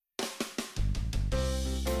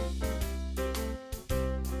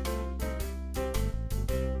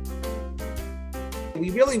We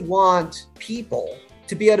really want people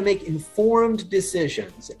to be able to make informed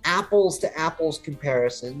decisions, apples to apples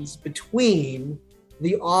comparisons between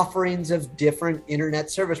the offerings of different internet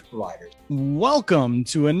service providers. Welcome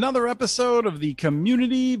to another episode of the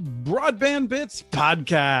Community Broadband Bits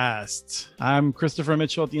podcast. I'm Christopher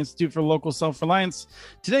Mitchell at the Institute for Local Self-Reliance.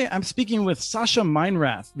 Today, I'm speaking with Sasha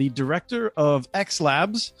Meinrath, the director of X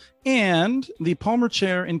Labs and the Palmer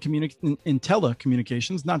Chair in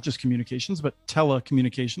telecommunications, not just communications, but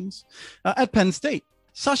telecommunications at Penn State.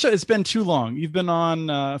 Sasha, it's been too long. You've been on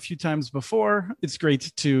a few times before. It's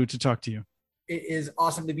great to talk to you. It is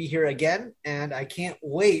awesome to be here again, and I can't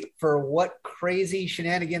wait for what crazy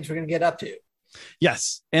shenanigans we're going to get up to.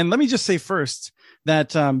 Yes. And let me just say first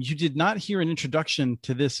that you did not hear an introduction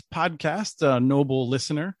to this podcast, noble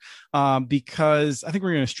listener, because I think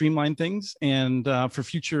we're going to streamline things. And for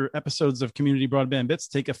future episodes of Community Broadband Bits,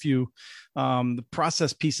 take a few the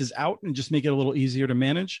process pieces out and just make it a little easier to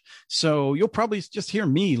manage. So you'll probably just hear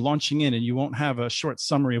me launching in, and you won't have a short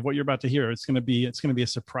summary of what you're about to hear. It's going to be a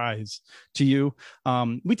surprise to you.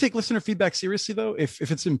 We take listener feedback seriously, though. If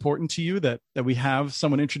it's important to you that we have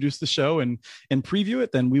someone introduce the show and preview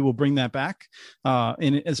it, then we will bring that back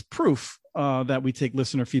and as proof that we take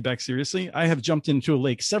listener feedback seriously. I have jumped into a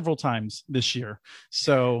lake several times this year,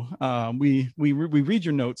 so we read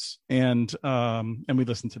your notes and we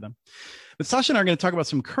listen to them. But Sasha and I are going to talk about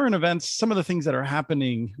some current events, some of the things that are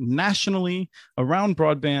happening nationally around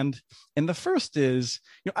broadband. And the first is,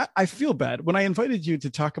 I feel bad when I invited you to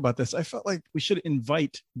talk about this. I felt like we should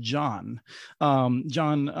invite John from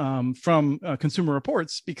Consumer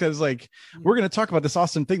Reports, because we're going to talk about this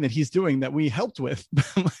awesome thing that he's doing that we helped with.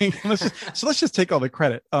 Let's just take all the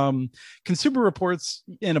credit. Consumer Reports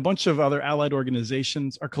and a bunch of other allied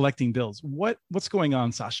organizations are collecting bills. What's going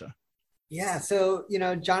on, Sasha? Yeah, so,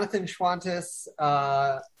 Jonathan Schwantes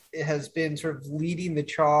has been sort of leading the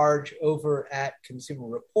charge over at Consumer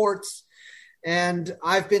Reports. And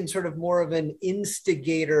I've been sort of more of an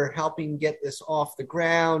instigator helping get this off the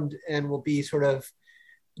ground, and will be sort of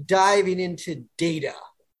diving into data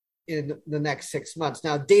in the next 6 months.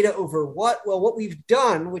 Now, data over what? Well, what we've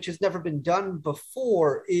done, which has never been done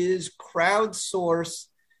before, is crowdsource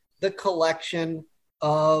the collection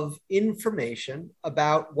of information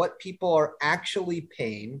about what people are actually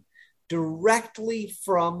paying directly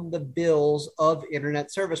from the bills of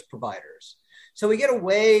internet service providers. So we get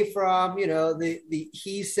away from, the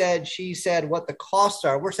he said, she said, what the costs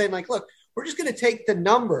are. We're saying look, we're just going to take the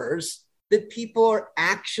numbers that people are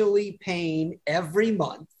actually paying every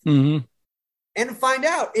month and find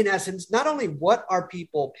out, in essence, not only what are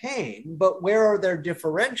people paying, but where are their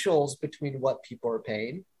differentials between what people are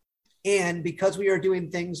paying. And because we are doing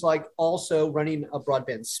things like also running a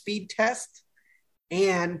broadband speed test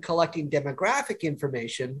and collecting demographic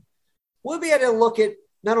information, we'll be able to look at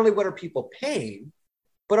not only what are people paying,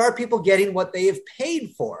 but are people getting what they have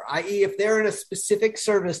paid for? I.e., if they're in a specific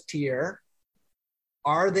service tier,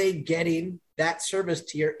 are they getting that service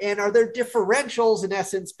tier? And are there differentials, in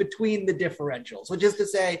essence, between the differentials? Which is to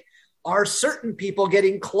say, are certain people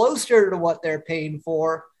getting closer to what they're paying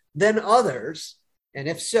for than others? And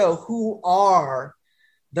if so, who are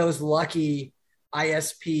those lucky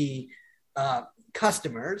ISP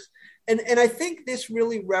customers? And I think this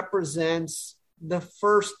really represents the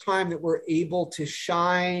first time that we're able to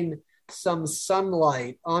shine some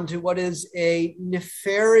sunlight onto what is a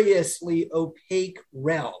nefariously opaque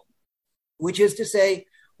realm, which is to say,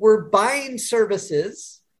 we're buying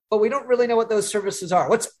services, but we don't really know what those services are.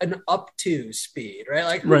 What's an up to speed,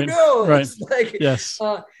 right? Who knows? Right. Yes.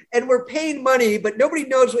 And we're paying money, but nobody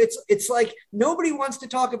knows. It's like nobody wants to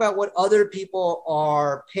talk about what other people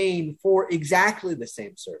are paying for exactly the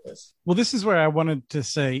same service. Well, this is where I wanted to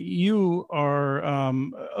say you are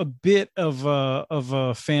a bit of a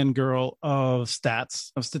fangirl of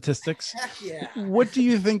stats, of statistics. Heck yeah. What do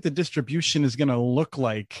you think the distribution is going to look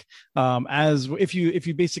like as if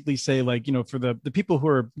you basically say for the people who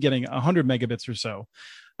are getting 100 megabits or so?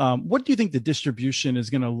 What do you think the distribution is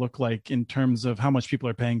going to look like in terms of how much people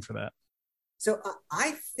are paying for that? So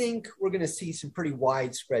I think we're going to see some pretty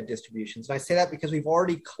widespread distributions. And I say that because we've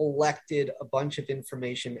already collected a bunch of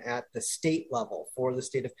information at the state level for the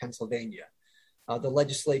state of Pennsylvania. The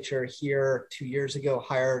legislature here 2 years ago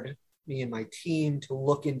hired me and my team to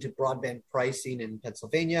look into broadband pricing in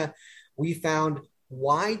Pennsylvania. We found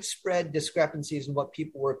widespread discrepancies in what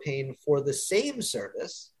people were paying for the same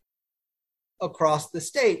service across the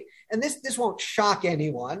state. And this won't shock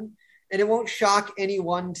anyone. And it won't shock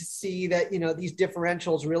anyone to see that, these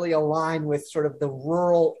differentials really align with sort of the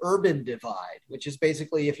rural urban divide, which is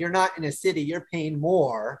basically if you're not in a city, you're paying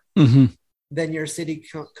more than your city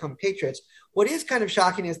compatriots. What is kind of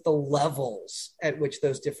shocking is the levels at which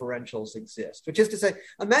those differentials exist, which is to say,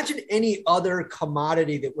 imagine any other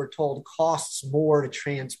commodity that we're told costs more to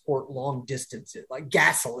transport long distances, like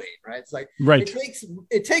gasoline, right? It's like, right.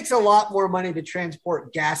 It takes a lot more money to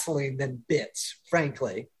transport gasoline than bits,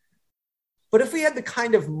 frankly. But if we had the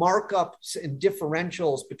kind of markups and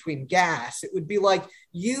differentials between gas, it would be like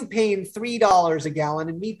you paying $3 a gallon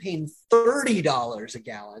and me paying $30 a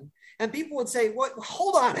gallon. And people would say, "What?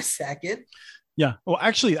 Hold on a second." Yeah. Well,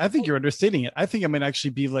 actually, I think you're understating it. I think it might actually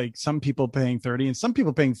be like some people paying 30 and some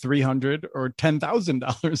people paying $300 or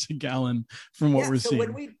 $10,000 a gallon from what we're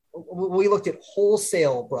seeing. When we looked at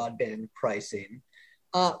wholesale broadband pricing,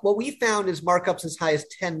 what we found is markups as high as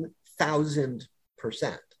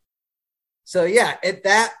 10,000%. So yeah, at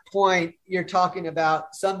that point, you're talking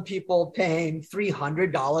about some people paying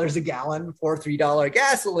 $300 a gallon for $3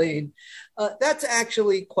 gasoline. That's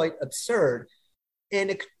actually quite absurd.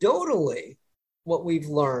 Anecdotally, what we've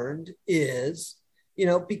learned is,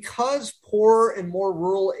 because poorer and more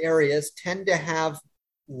rural areas tend to have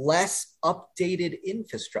less updated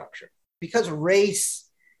infrastructure, because race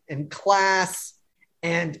and class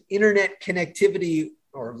and internet connectivity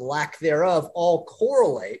or lack thereof all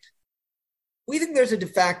correlate, we think there's a de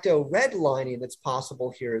facto redlining that's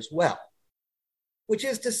possible here as well, which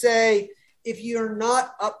is to say, if you're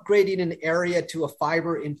not upgrading an area to a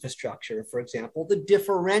fiber infrastructure, for example, the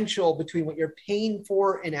differential between what you're paying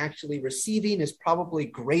for and actually receiving is probably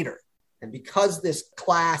greater. And because this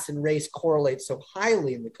class and race correlate so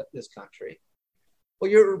highly in this country,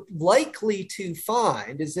 what you're likely to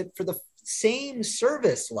find is that for the same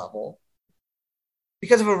service level,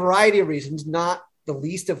 because of a variety of reasons, not the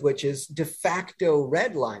least of which is de facto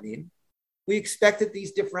redlining, we expect that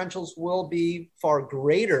these differentials will be far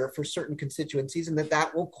greater for certain constituencies and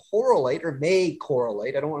that will correlate or may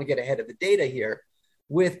correlate, I don't want to get ahead of the data here,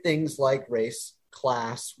 with things like race,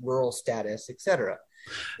 class, rural status, et cetera.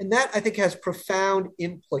 And that, I think, has profound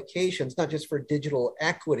implications, not just for digital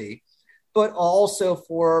equity, but also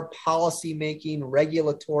for policymaking,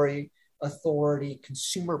 regulatory authority,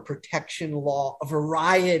 consumer protection law, a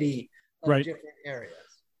variety of different areas.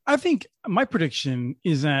 I think my prediction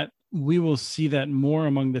is that we will see that more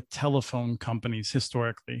among the telephone companies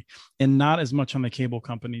historically and not as much on the cable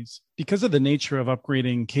companies because of the nature of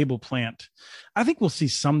upgrading cable plant. I think we'll see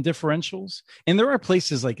some differentials. And there are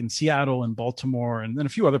places like in Seattle and Baltimore and then a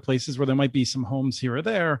few other places where there might be some homes here or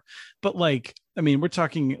there. But we're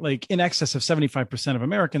talking like in excess of 75% of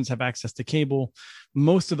Americans have access to cable.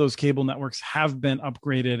 Most of those cable networks have been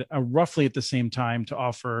upgraded roughly at the same time to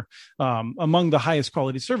offer among the highest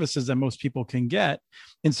quality services that most people can get.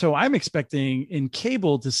 And so I'm expecting in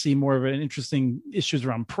cable to see more of an interesting issues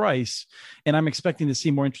around price. And I'm expecting to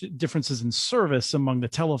see more differences in service among the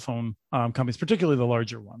telephone companies, particularly the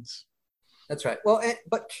larger ones. That's right. Well,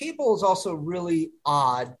 but cable is also really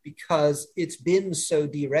odd because it's been so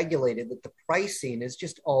deregulated that the pricing is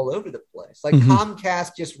just all over the place. Like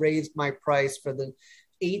Comcast just raised my price for the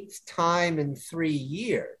 8th time in 3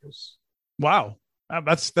 years. Wow.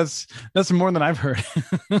 That's more than I've heard.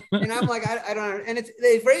 And I'm like, I don't know. And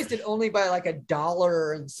they've raised it only by like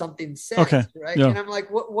 $1 and something cents. Okay. Right. Yeah. And I'm like,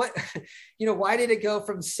 what, why did it go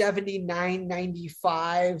from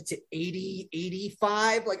 $79.95 to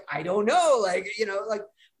 $80.85? Like, I don't know.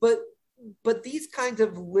 But these kinds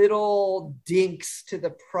of little dinks to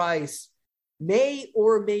the price may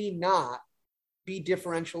or may not be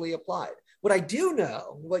differentially applied. What I do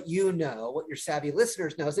know, what your savvy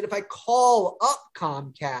listeners know, is that if I call up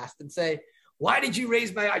Comcast and say, why did you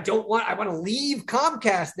raise I want to leave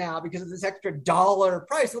Comcast now because of this extra $1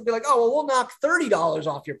 price, they'll be like, oh, well, we'll knock $30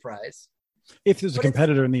 off your price. If there's a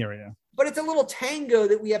competitor in the area. But it's a little tango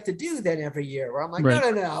that we have to do then every year where I'm like,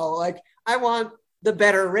 no. Like, I want the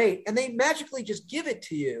better rate. And they magically just give it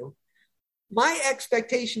to you. My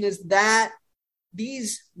expectation is that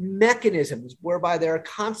these mechanisms whereby they're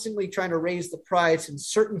constantly trying to raise the price and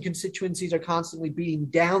certain constituencies are constantly beating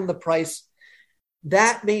down the price,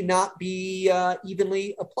 that may not be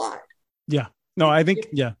evenly applied. Yeah. No, I think,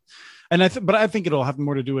 yeah. And but I think it'll have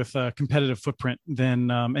more to do with competitive footprint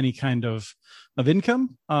than any kind of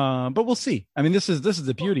income. But we'll see. I mean, this is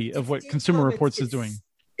the beauty of what Consumer Reports is doing.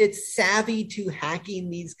 It's savvy to hacking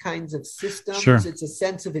these kinds of systems. Sure. It's a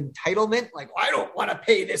sense of entitlement. Like, well, I don't want to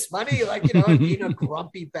pay this money. Like, being a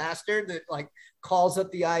grumpy bastard that like calls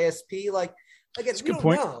up the ISP. Like, again, we don't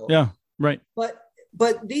know. Yeah, right. But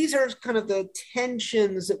these are kind of the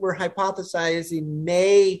tensions that we're hypothesizing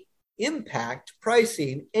may impact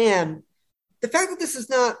pricing. And the fact that this is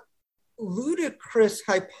not ludicrous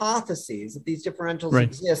hypotheses that these differentials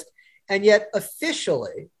exist, and yet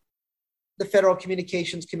officially the Federal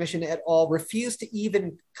Communications Commission et al. Refuse to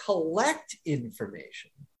even collect information,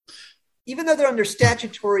 even though they're under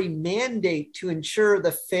statutory mandate to ensure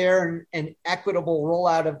the fair and equitable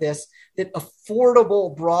rollout of this, that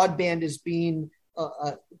affordable broadband is being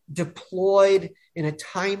deployed in a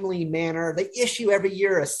timely manner. They issue every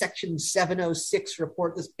year a Section 706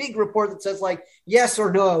 report, this big report that says like, yes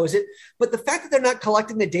or no, is it? But the fact that they're not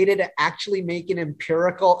collecting the data to actually make an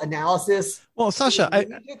empirical analysis. Well, Sasha,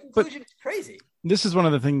 it's crazy. This is one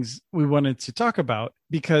of the things we wanted to talk about,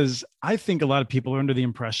 because I think a lot of people are under the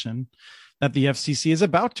impression that the FCC is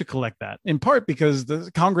about to collect that, in part because the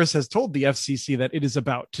Congress has told the FCC that it is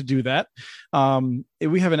about to do that.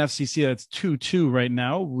 We have an FCC that's 2-2 right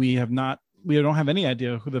now. We don't have any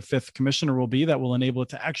idea who the fifth commissioner will be that will enable it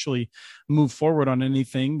to actually move forward on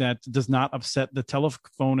anything that does not upset the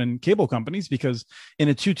telephone and cable companies, because in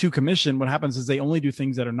a 2-2 commission, what happens is they only do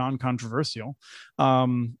things that are non-controversial.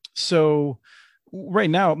 So right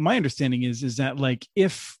now, my understanding is that like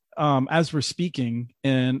if as we're speaking,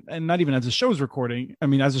 and not even as the show's recording,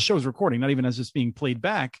 as the show's recording, not even as it's being played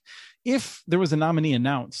back, if there was a nominee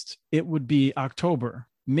announced, it would be October,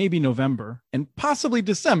 maybe November, and possibly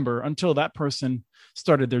December until that person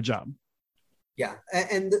started their job. Yeah.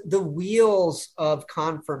 And the wheels of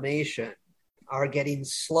confirmation are getting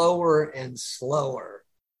slower and slower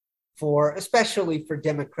especially for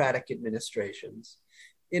Democratic administrations,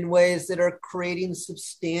 in ways that are creating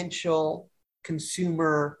substantial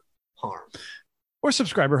consumer harm or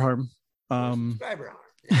subscriber harm. Subscriber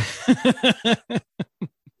harm.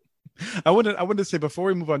 I wanted to say, before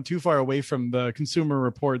we move on too far away from the Consumer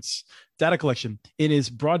Reports data collection, it is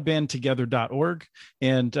broadbandtogether.org,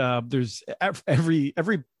 and there's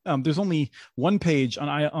there's only one page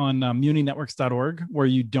on muninetworks.org where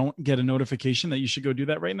you don't get a notification that you should go do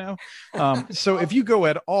that right now. So if you go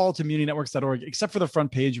at all to muninetworks.org, except for the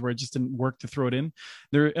front page where it just didn't work to throw it in,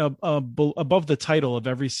 there above the title of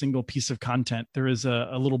every single piece of content, there is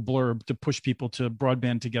a little blurb to push people to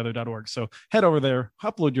broadbandtogether.org. So head over there,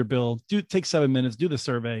 upload your bill, take 7 minutes, do the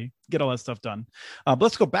survey, get all that stuff done. But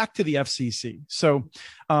let's go back to the FCC. So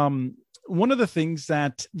one of the things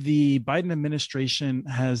that the Biden administration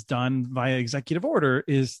has done via executive order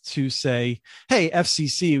is to say, hey,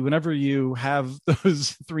 FCC, whenever you have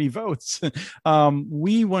those 3 votes,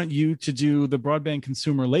 we want you to do the broadband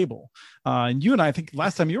consumer label. And you and I think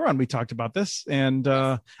last time you were on, we talked about this, and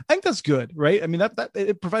I think that's good, right? That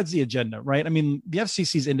it provides the agenda, right? The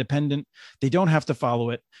FCC is independent. They don't have to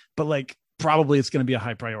follow it, but probably it's going to be a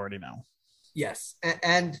high priority now. Yes.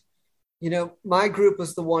 And my group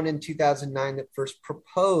was the one in 2009 that first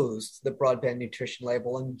proposed the broadband nutrition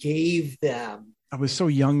label and gave them. I was so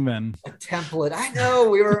young then. A template. I know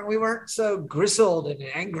we weren't so grizzled and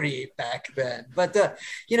angry back then, but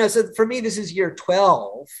so for me, this is year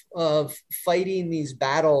 12 of fighting these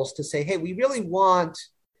battles to say, hey, we really want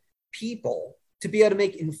people to be able to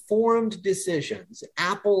make informed decisions,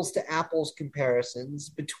 apples to apples comparisons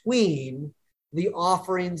between the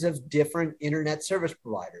offerings of different internet service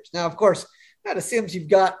providers. Now, of course, that assumes you've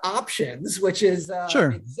got options, which is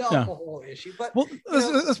itself a whole issue. But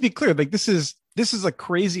let's be clear. This is a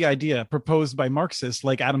crazy idea proposed by Marxists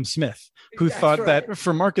like Adam Smith, who thought that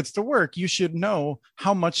for markets to work, you should know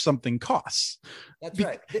how much something costs. That's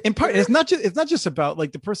right. In part, it's not just about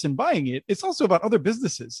the person buying it. It's also about other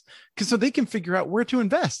businesses, so they can figure out where to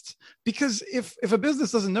invest. Because if a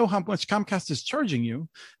business doesn't know how much Comcast is charging you,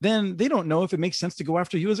 then they don't know if it makes sense to go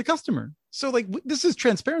after you as a customer. So this is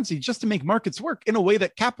transparency just to make markets work in a way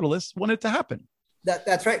that capitalists want it to happen.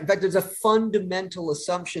 That's right. In fact, there's a fundamental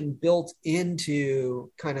assumption built into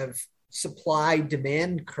kind of supply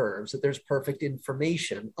demand curves that there's perfect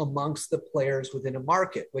information amongst the players within a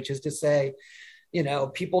market, which is to say,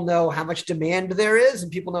 people know how much demand there is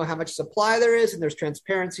and people know how much supply there is, and there's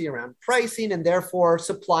transparency around pricing, and therefore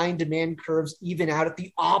supply and demand curves even out at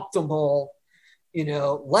the optimal,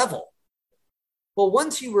 level. Well,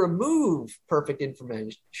 once you remove perfect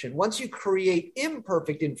information, once you create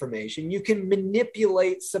imperfect information, you can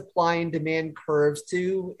manipulate supply and demand curves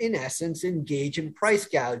to, in essence, engage in price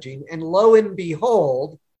gouging. And lo and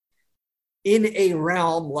behold, in a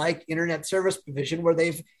realm like internet service provision, where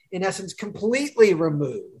they've, in essence, completely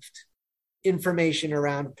removed information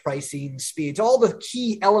around pricing, speeds, all the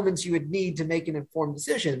key elements you would need to make an informed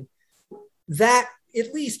decision, that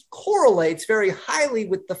at least correlates very highly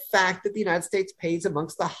with the fact that the United States pays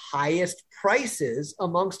amongst the highest prices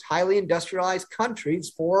amongst highly industrialized countries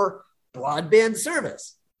for broadband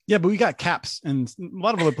service. Yeah, but we got caps, and a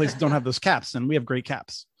lot of other places don't have those caps, and we have great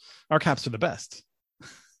caps. Our caps are the best.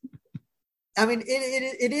 I mean,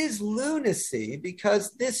 it is lunacy,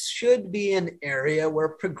 because this should be an area where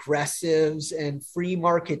progressives and free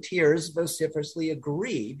marketeers vociferously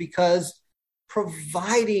agree, because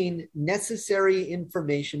providing necessary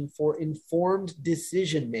information for informed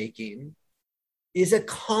decision making is a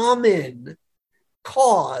common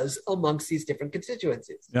cause amongst these different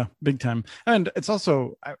constituencies. Yeah, big time. And it's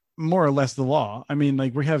also more or less the law. I mean,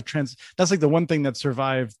 like we have that's like the one thing that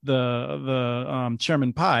survived the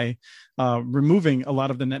Chairman Pai removing a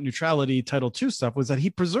lot of the net neutrality Title II stuff, was that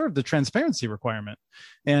he preserved the transparency requirement.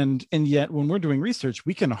 And yet when we're doing research,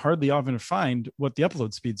 we can hardly often find what the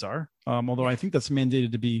upload speeds are. Although I think that's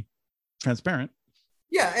mandated to be transparent.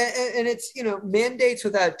 Yeah, and it's, mandates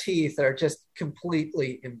without teeth are just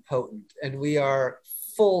completely impotent, and we are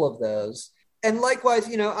full of those. And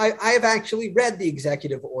likewise, I have actually read the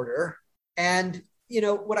executive order, and,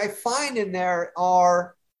 what I find in there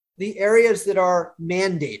are the areas that are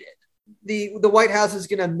mandated. The White House is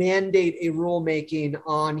going to mandate a rulemaking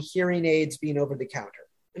on hearing aids being over the counter.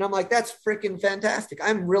 And I'm like, that's freaking fantastic.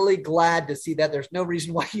 I'm really glad to see that. There's no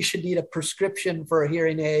reason why you should need a prescription for a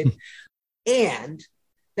hearing aid. And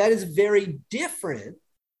that is very different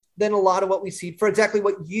than a lot of what we see for exactly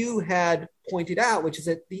what you had pointed out, which is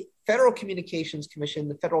that the Federal Communications Commission,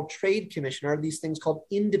 the Federal Trade Commission are these things called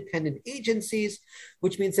independent agencies,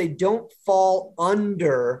 which means they don't fall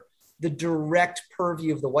under the direct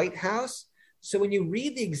purview of the White House. So when you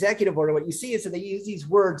read the executive order, what you see is that they use these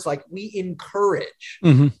words like, we encourage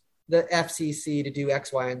the FCC to do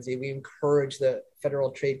X, Y, and Z. We encourage the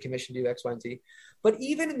Federal Trade Commission to do X, Y, and Z. But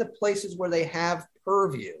even in the places where they have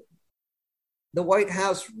purview, the White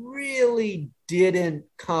House really didn't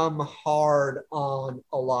come hard on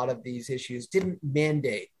a lot of these issues, didn't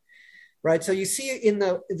mandate, right? So you see in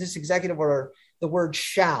this executive order, the word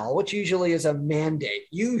shall, which usually is a mandate.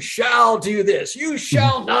 You shall do this. You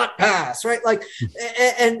shall not pass, right?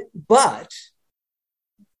 But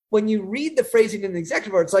when you read the phrasing in the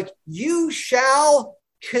executive order, it's like, you shall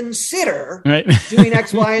consider doing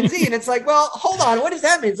X, Y, and Z. And it's like, well, hold on. What does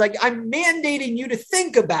that mean? It's like, I'm mandating you to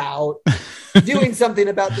think about doing something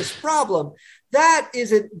about this problem. That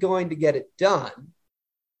isn't going to get it done.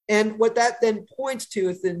 And what that then points to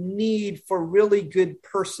is the need for really good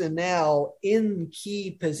personnel in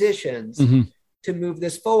key positions to move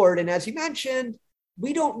this forward. And as you mentioned,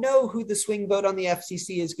 we don't know who the swing vote on the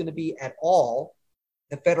FCC is going to be at all.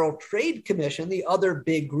 The Federal Trade Commission, the other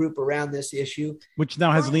big group around this issue, which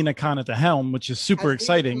now has Lina Khan at the helm, which is super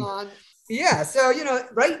exciting. Yeah. So,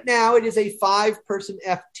 right now it is a 5-person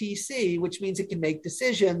FTC, which means it can make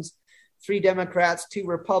decisions, 3 Democrats, 2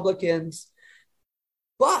 Republicans.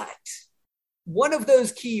 But one of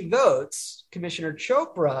those key votes, Commissioner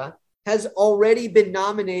Chopra, has already been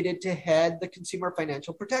nominated to head the Consumer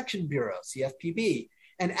Financial Protection Bureau, CFPB.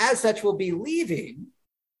 And as such will be leaving.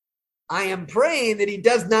 I am praying that he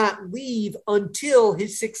does not leave until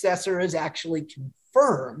his successor is actually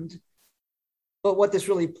confirmed. But what this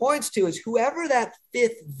really points to is whoever that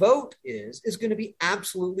 5th vote is going to be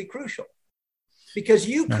absolutely crucial. Because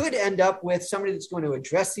you could end up with somebody that's going to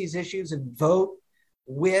address these issues and vote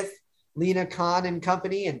with Lina Khan and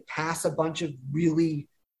company and pass a bunch of really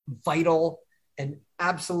vital and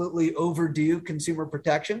absolutely overdue consumer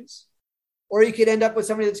protections. Or you could end up with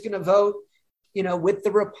somebody that's going to vote with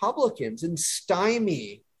the Republicans and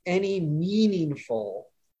stymie any meaningful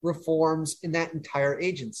reforms in that entire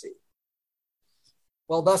agency.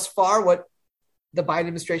 Well, thus far, what the Biden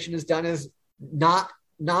administration has done is not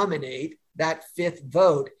nominate that 5th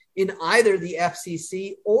vote in either the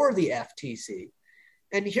FCC or the FTC.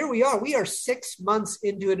 And here we are 6 months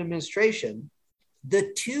into an administration.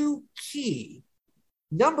 The 2 key,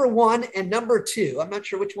 number 1 and number 2, I'm not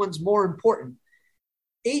sure which one's more important,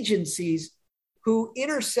 agencies who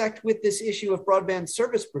intersect with this issue of broadband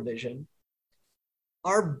service provision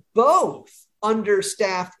are both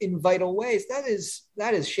understaffed in vital ways. That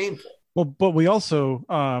is shameful. Well, but we also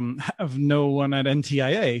have no one at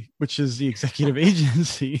NTIA, which is the executive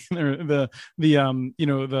agency. What's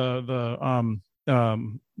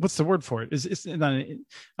the word for it? Is it an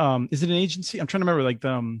agency? I'm trying to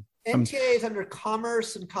remember. NTIA is under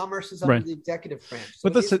Commerce, and Commerce is under the executive branch. So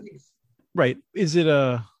but that's right. Is it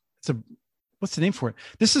what's the name for it?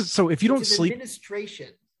 This is so if you don't sleep. Administration.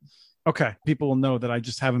 Okay, people will know that I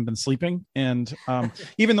just haven't been sleeping, and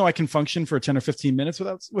even though I can function for 10 or 15 minutes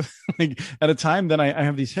at a time, then I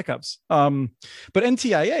have these hiccups. But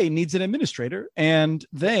NTIA needs an administrator, and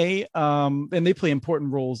they play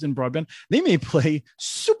important roles in broadband. They may play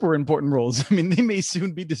super important roles. I mean, they may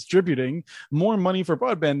soon be distributing more money for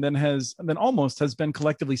broadband than almost has been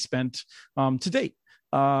collectively spent to date.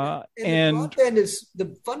 And the broadband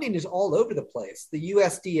the funding is all over the place. The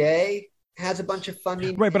USDA has a bunch of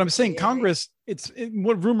funding. Right. But I'm saying Congress,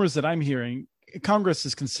 what rumors that I'm hearing, Congress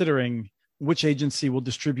is considering which agency will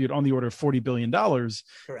distribute on the order of $40 billion.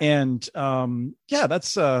 Correct. And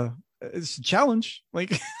that's it's a challenge.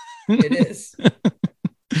 Like it is.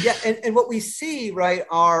 Yeah. And what we see, right,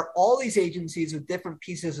 are all these agencies with different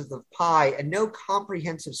pieces of the pie and no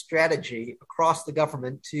comprehensive strategy across the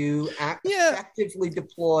government to effectively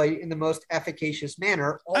deploy in the most efficacious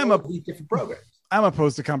manner all of these different programs. I'm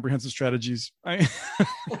opposed to comprehensive strategies. I'm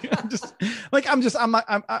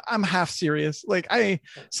half serious. Like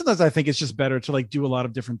sometimes I think it's just better to like do a lot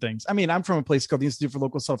of different things. I mean, I'm from a place called the Institute for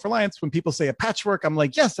Local Self-Reliance. When people say a patchwork, I'm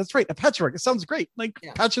like, yes, that's right. A patchwork. It sounds great. Like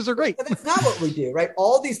patches are great. But that's not what we do, right?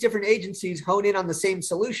 All these different agencies hone in on the same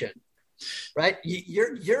solution, right?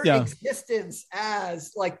 Your existence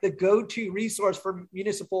as like the go-to resource for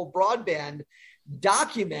municipal broadband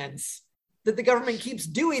documents that the government keeps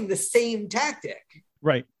doing the same tactic.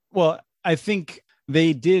 Right. Well, I think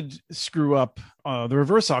they did screw up the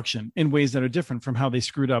reverse auction in ways that are different from how they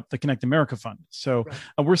screwed up the Connect America Fund. So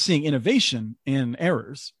we're seeing innovation in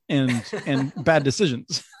errors and bad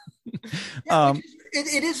decisions.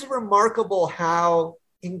 It is remarkable how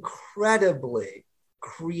incredibly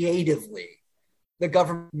creatively the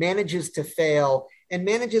government manages to fail and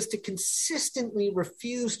manages to consistently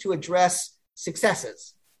refuse to address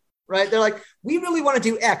successes. Right? They're like, we really want to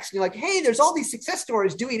do X. And you're like, hey, there's all these success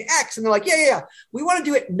stories doing X. And they're like, yeah. We want to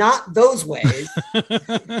do it not those ways.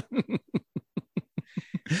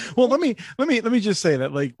 Well, let me just say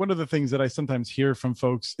that like one of the things that I sometimes hear from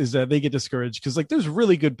folks is that they get discouraged because like there's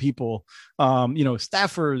really good people,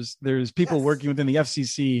 staffers, there's people working within the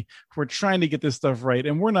FCC who are trying to get this stuff right,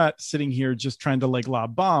 and we're not sitting here just trying to like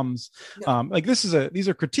lob bombs. No. These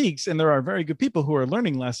are critiques, and there are very good people who are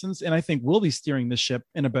learning lessons, and I think we'll be steering the ship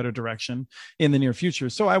in a better direction in the near future.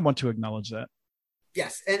 So I want to acknowledge that.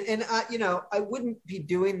 Yes. And I wouldn't be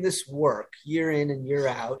doing this work year in and year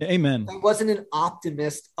out. Amen. I wasn't an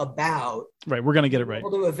optimist about. Right. We're going to get it right.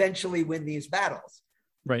 To eventually win these battles.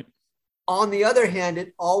 Right. On the other hand,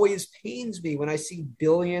 it always pains me when I see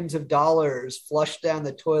billions of dollars flushed down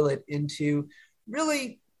the toilet into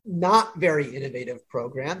really not very innovative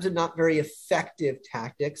programs and not very effective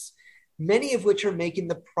tactics, many of which are making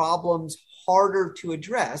the problems harder to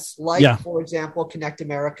address, like, for example, Connect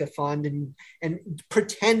America Fund and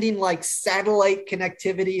pretending like satellite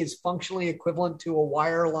connectivity is functionally equivalent to a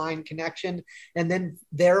wireline connection, and then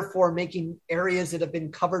therefore making areas that have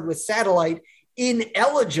been covered with satellite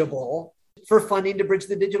ineligible for funding to bridge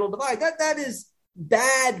the digital divide. That is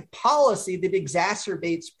bad policy that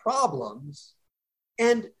exacerbates problems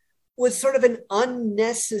and was sort of an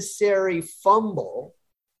unnecessary fumble.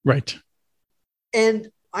 Right. And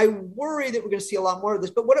I worry that we're going to see a lot more of this.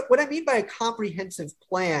 But what I mean by a comprehensive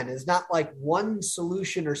plan is not like one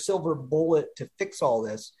solution or silver bullet to fix all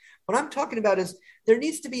this. What I'm talking about is there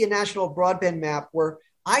needs to be a national broadband map where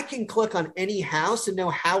I can click on any house and know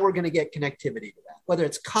how we're going to get connectivity to that, whether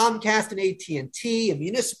it's Comcast and AT&T, a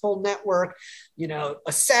municipal network,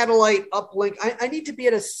 a satellite uplink. I need to be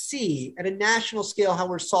able to see at a national scale how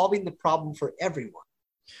we're solving the problem for everyone.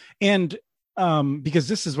 And because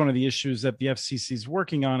this is one of the issues that the FCC is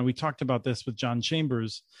working on, and we talked about this with John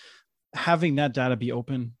Chambers, having that data be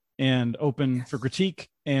open for critique.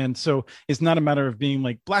 And so it's not a matter of being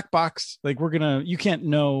like black box, like you can't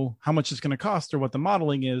know how much it's going to cost or what the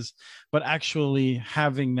modeling is, but actually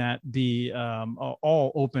having that be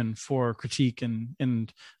all open for critique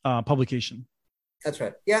and publication. That's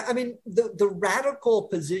right. Yeah. I mean, the radical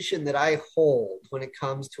position that I hold when it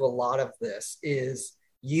comes to a lot of this is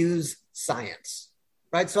use science,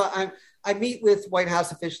 right? So I meet with White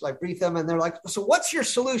House officials, I brief them, and they're like, so what's your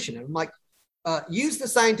solution? And I'm like, use the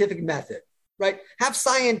scientific method, right? Have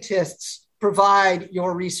scientists provide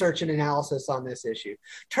your research and analysis on this issue.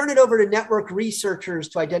 Turn it over to network researchers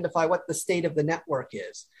to identify what the state of the network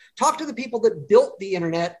is. Talk to the people that built the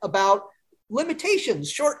internet about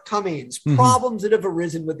limitations, shortcomings, problems that have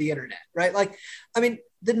arisen with the internet, right? Like, I mean,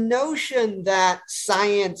 the notion that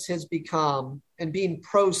science has become, and being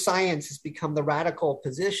pro-science has become the radical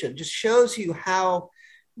position, just shows you how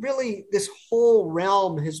really this whole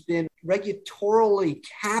realm has been regulatorily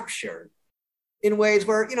captured in ways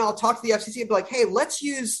where, I'll talk to the FCC and be like, hey, let's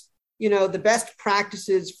use, the best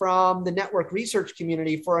practices from the network research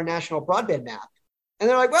community for a national broadband map. And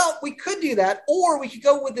they're like, well, we could do that, or we could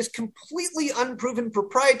go with this completely unproven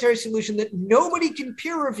proprietary solution that nobody can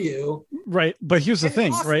peer review. Right. But here's the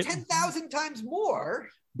thing, right? 10,000 times more.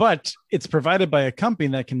 but it's provided by a company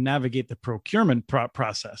that can navigate the procurement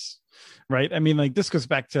process. Right. I mean, like this goes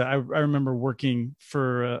back to, I remember working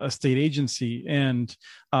for a state agency and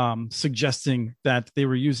suggesting that they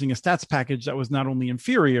were using a stats package that was not only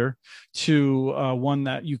inferior to one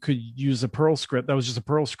that you could use a Perl script, that was just a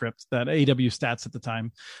Perl script that AW Stats at the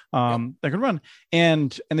time that could run.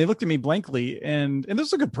 And they looked at me blankly, and this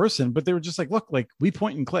was a good person, but they were just like, look, like we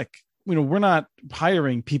point and click. You know, we're not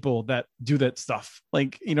hiring people that do that stuff.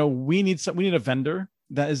 Like, you know, we need a vendor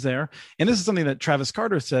that is there. And this is something that Travis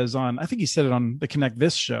Carter says on, I think he said it on the Connect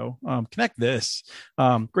This show. Connect This,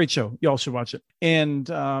 great show. Y'all should watch it. And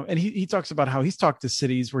he talks about how he's talked to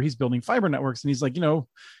cities where he's building fiber networks. And he's like, you know,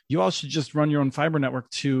 you all should just run your own fiber network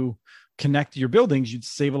to connect your buildings. You'd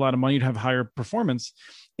save a lot of money. You'd have higher performance.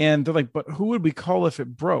 And they're like, but who would we call if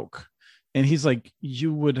it broke? And he's like,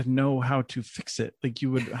 you would know how to fix it. Like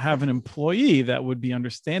you would have an employee that would be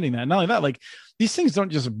understanding that. Not only that, like these things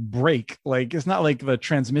don't just break. Like it's not like the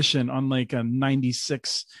transmission on like a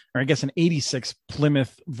 96 or I guess an 86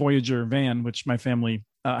 Plymouth Voyager van, which my family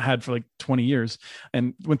had for like 20 years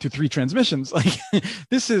and went through 3 transmissions. Like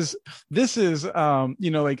this is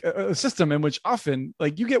you know, like a system in which often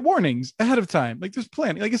like you get warnings ahead of time. Like there's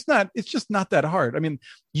planning. Like it's just not that hard. I mean,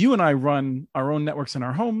 you and I run our own networks in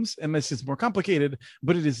our homes, and this is more complicated,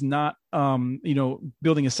 but it is not you know,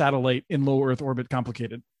 building a satellite in low Earth orbit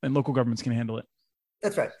complicated, and local governments can handle it.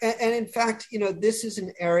 That's right. And in fact, you know, this is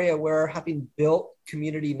an area where, having built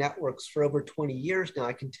community networks for over 20 years now,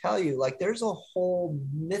 I can tell you, like, there's a whole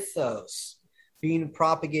mythos being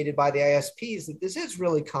propagated by the ISPs that this is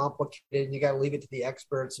really complicated and you got to leave it to the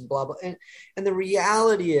experts and blah, blah. And the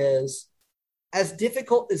reality is, as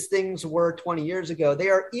difficult as things were 20 years ago, they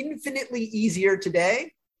are infinitely easier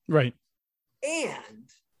today. Right. And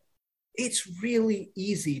it's really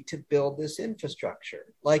easy to build this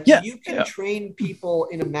infrastructure. Like you can train people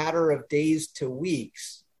in a matter of days to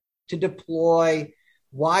weeks to deploy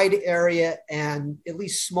wide area and at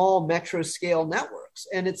least small metro scale networks.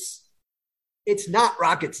 And it's not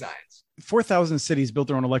rocket science. 4,000 cities built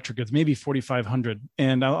their own electric grids, maybe 4,500.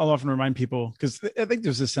 And I'll often remind people, because I think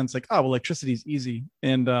there's this sense like, oh, well, electricity is easy.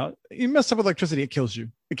 And you mess up with electricity, it kills you.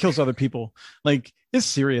 It kills other people. Like, it's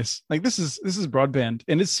serious. Like, this is broadband,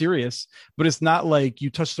 and it's serious, but it's not like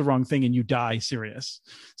you touch the wrong thing and you die serious.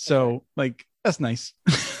 So, like, that's nice.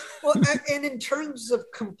 Well, and in terms of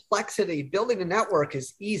complexity, building a network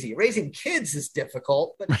is easy. Raising kids is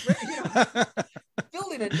difficult, but you know,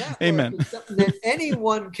 building a network Amen. is something that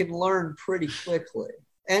anyone can learn pretty quickly.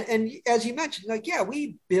 And as you mentioned, like, yeah,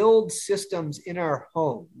 we build systems in our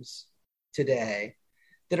homes today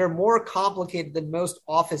that are more complicated than most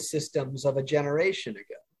office systems of a generation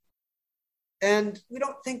ago. And we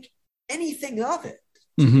don't think anything of it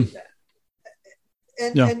to do that.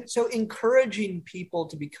 And so encouraging people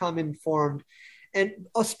to become informed, and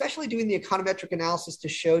especially doing the econometric analysis to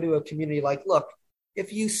show to a community like, look,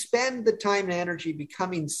 if you spend the time and energy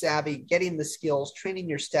becoming savvy, getting the skills, training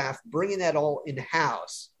your staff, bringing that all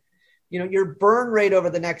in-house, you know, your burn rate over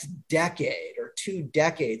the next decade or 2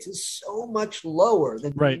 decades is so much lower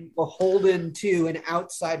than being beholden to an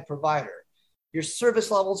outside provider. Your service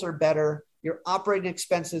levels are better. Your operating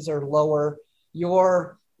expenses are lower.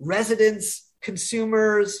 Your residents,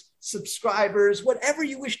 consumers, subscribers, whatever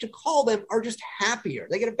you wish to call them, are just happier.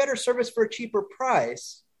 They get a better service for a cheaper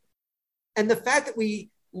price. And the fact that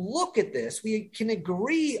we look at this, we can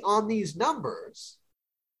agree on these numbers,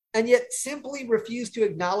 and yet simply refuse to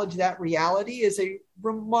acknowledge that reality is a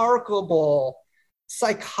remarkable,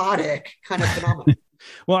 psychotic kind of phenomenon.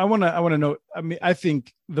 Well, I want to note, I mean, I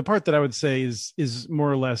think the part that I would say is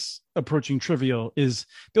more or less approaching trivial is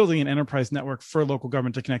building an enterprise network for local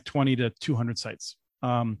government to connect 20 to 200 sites.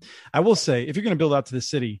 I will say, if you're going to build out to the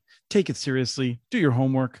city, take it seriously, do your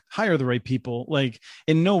homework, hire the right people. Like,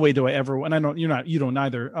 in no way do I ever, and I know you don't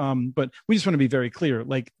either. But we just want to be very clear.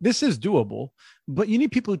 Like, this is doable, but you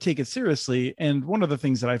need people who take it seriously. And one of the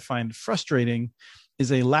things that I find frustrating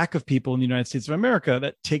is a lack of people in the United States of America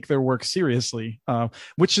that take their work seriously,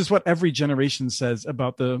 which is what every generation says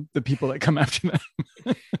about the people that come after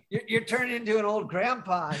them. You're turning into an old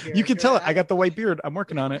grandpa here. You can tell it. I got the white beard. I'm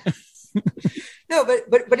working on it. No,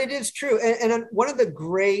 but it is true. And one of the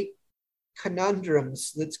great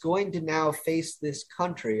conundrums that's going to now face this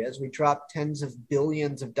country as we drop tens of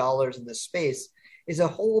billions of dollars in this space is a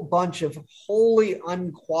whole bunch of wholly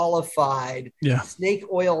unqualified snake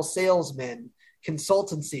oil salesmen,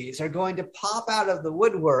 consultancies are going to pop out of the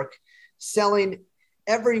woodwork selling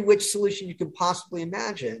every which solution you can possibly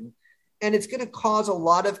imagine. And it's going to cause a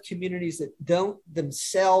lot of communities that don't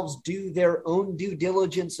themselves do their own due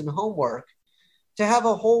diligence and homework to have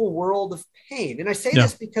a whole world of pain. And I say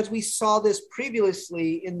this because we saw this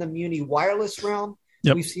previously in the Muni wireless realm.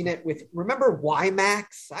 Yep. We've seen it with, remember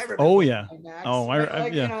WiMAX? I remember WiMAX. Oh,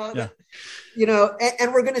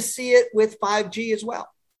 and we're going to see it with 5G as well,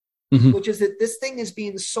 which is that this thing is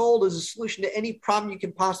being sold as a solution to any problem you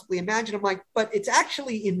can possibly imagine. I'm like, but it's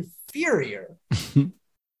actually inferior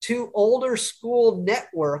to older school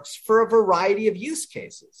networks for a variety of use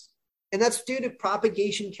cases. And that's due to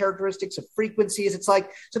propagation characteristics of frequencies. It's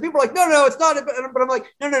like, so people are like, no, it's not. But I'm like,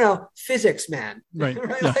 no, physics, man. Right.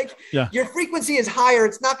 Right? Your frequency is higher.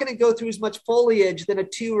 It's not going to go through as much foliage than a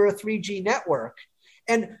 2 or a 3G network.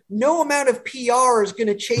 And no amount of PR is going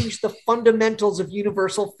to change the fundamentals of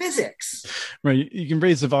universal physics. Right. You can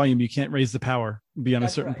raise the volume. You can't raise the power beyond a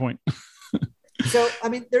certain point. So, I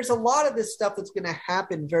mean, there's a lot of this stuff that's going to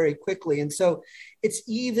happen very quickly. And so it's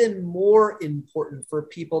even more important for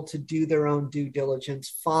people to do their own due diligence,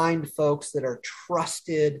 find folks that are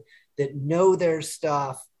trusted, that know their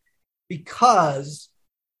stuff, because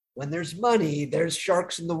when there's money, there's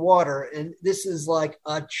sharks in the water. And this is like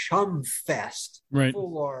a chum fest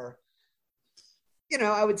for,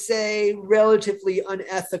 I would say relatively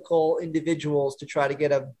unethical individuals to try to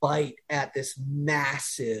get a bite at this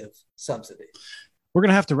massive subsidy. We're going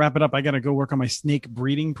to have to wrap it up. I got to go work on my snake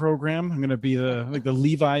breeding program. I'm going to be the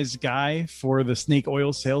Levi's guy for the snake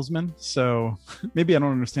oil salesman. So maybe I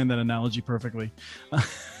don't understand that analogy perfectly.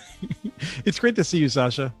 It's great to see you,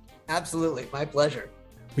 Sasha. Absolutely. My pleasure.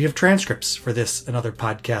 We have transcripts for this and other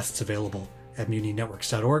podcasts available at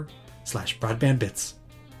muninetworks.org/broadbandbits.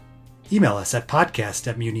 Email us at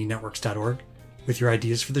podcast@muninetworks.org with your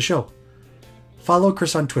ideas for the show. Follow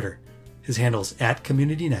Chris on Twitter. His handle's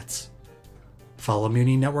 @CommunityNets. Follow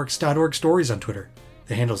muninetworks.org stories on Twitter.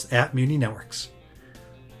 The handle's @muninetworks.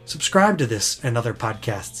 Subscribe to this and other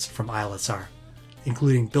podcasts from ILSR,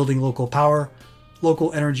 including Building Local Power,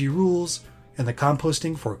 Local Energy Rules, and the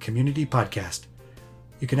Composting for Community podcast.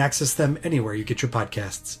 You can access them anywhere you get your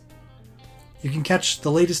podcasts. You can catch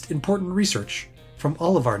the latest important research from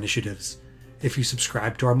all of our initiatives if you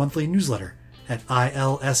subscribe to our monthly newsletter at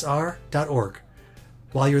ilsr.org.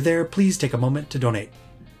 While you're there, please take a moment to donate.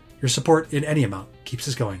 Your support in any amount keeps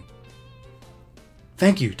us going.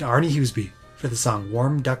 Thank you to Arnie Hughesby for the song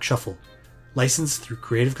Warm Duck Shuffle, licensed through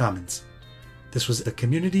Creative Commons. This was the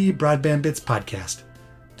Community Broadband Bits podcast.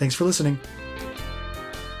 Thanks for listening.